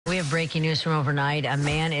have breaking news from overnight. A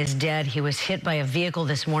man is dead. He was hit by a vehicle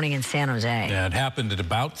this morning in San Jose. Yeah, it happened at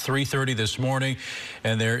about 3:30 this morning,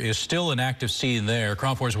 and there is still an active scene there.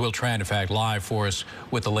 KRON 4's Will Tran, in fact, live for us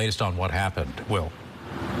with the latest on what happened. Will.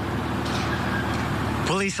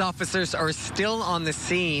 Police officers are still on the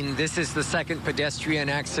scene. This is the second pedestrian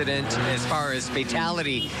accident as far as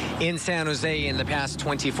fatality in San Jose in the past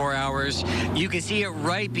 24 hours. You can see it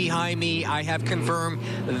right behind me. I have confirmed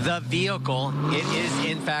the vehicle. It is,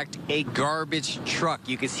 in fact, a garbage truck.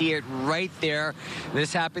 You can see it right there.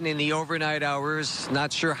 This happened in the overnight hours.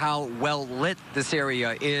 Not sure how well lit this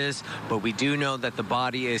area is, but we do know that the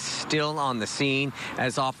body is still on the scene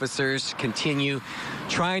as officers continue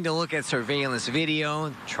trying to look at surveillance video,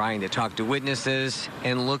 trying to talk to witnesses,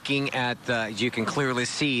 and looking at, you can clearly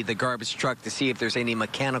see the garbage truck to see if there's any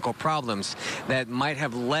mechanical problems that might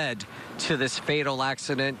have led to this fatal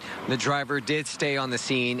accident. The driver did stay on the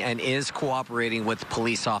scene and is cooperating with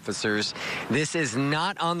police officers. This is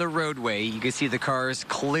not on the roadway. You can see the cars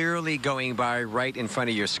clearly going by right in front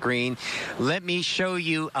of your screen. Let me show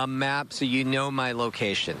you a map so you know my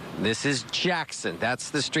location. This is Jackson. That's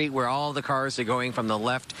the street where all the cars are going from the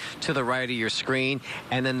left to the right of your screen.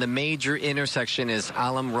 And then the major intersection is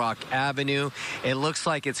Alum Rock Avenue. It looks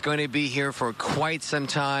like it's going to be here for quite some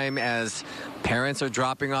time as parents are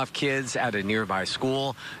dropping off kids at a nearby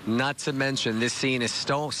school. Not to mention, this scene is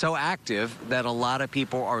still so active that a lot of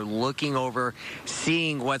people are looking over,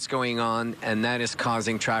 seeing what's going on, and that is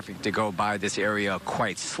causing traffic to go by this area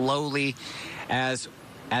quite slowly. As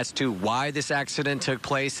to why this accident took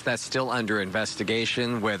place, that's still under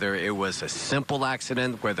investigation, whether it was a simple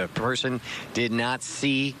accident where the person did not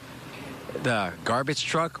see the garbage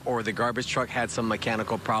truck or the garbage truck had some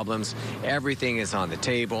mechanical problems. Everything is on the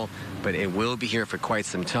table, but it will be here for quite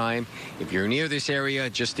some time. If you're near this area,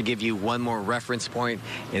 just to give you one more reference point,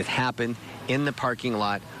 it happened in the parking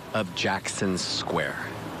lot of Jackson Square.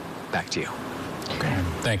 Back to you. Okay.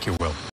 Thank you, Will.